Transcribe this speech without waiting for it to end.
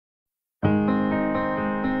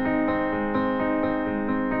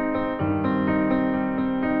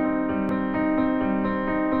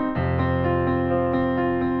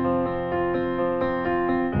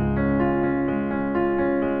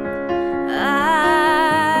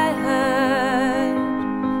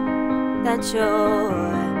that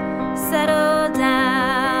you're settled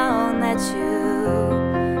down, that you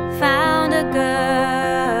found a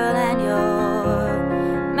girl and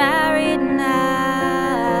you're married now.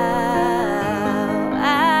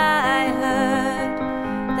 I heard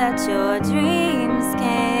that your dreams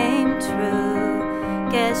came true.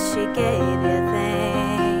 Guess she gave you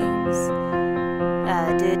things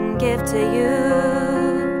I didn't give to you.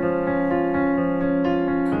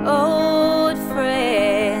 Old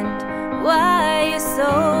friend, why you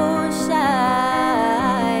so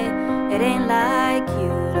shy? It ain't like you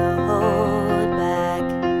to hold back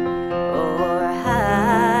or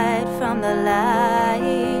hide from the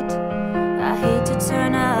light. I hate to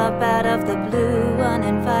turn up out of the blue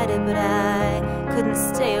uninvited, but I couldn't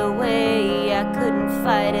stay away, I couldn't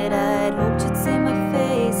fight it. I'd hoped you'd see my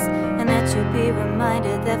face and that you'd be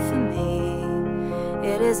reminded that for me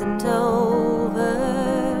it isn't over.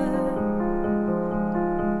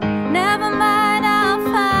 Never mind, I'll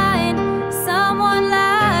find someone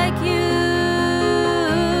like you.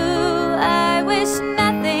 I wish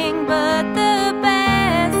nothing but the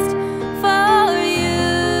best for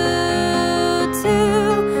you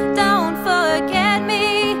too. Don't forget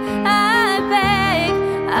me, I beg.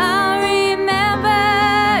 I'll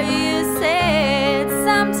remember you said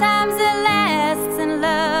sometimes it lasts in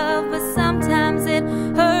love, but sometimes it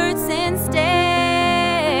hurts instead.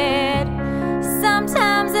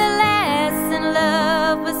 Sometimes it lasts in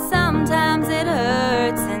love, but sometimes it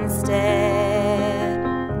hurts instead.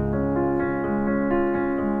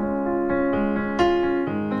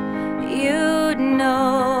 You'd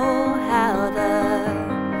know how the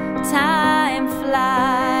time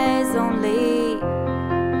flies. Only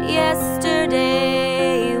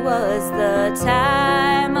yesterday was the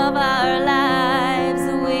time of our lives.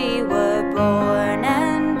 We were born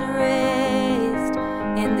and raised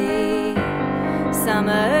in the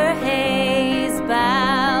summer haze,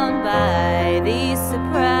 bound by the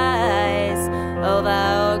surprise of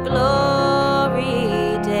our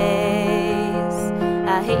glory days.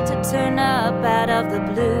 I hate to turn up out of the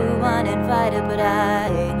blue uninvited, but I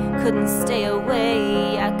couldn't stay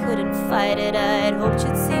away, I couldn't fight it. I'd hoped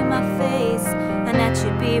you'd see my face and that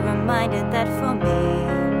you'd be reminded that for me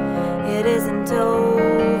it isn't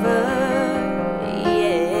over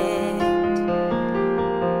yet.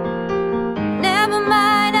 Never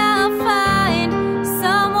mind, I'll find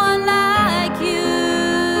someone like you.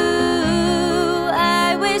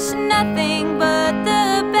 I wish nothing but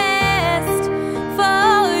the best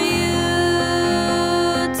for you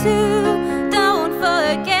too. Don't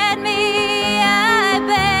forget me, I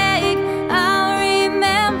beg. I'll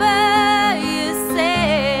remember you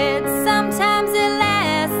said sometimes it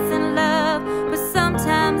lasts in love, but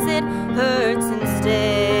sometimes it hurts instead.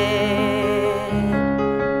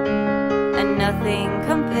 And nothing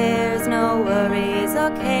compares, no worries or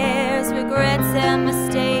cares, regrets and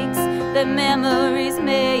mistakes that memories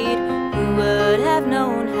made. Who would have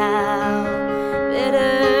known how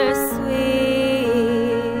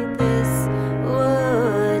bittersweet this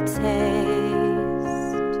would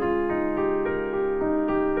taste?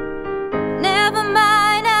 Never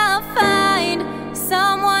mind, I'll find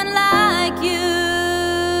someone like you.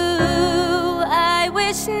 I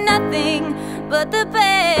wish nothing but the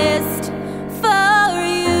best for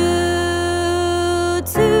you.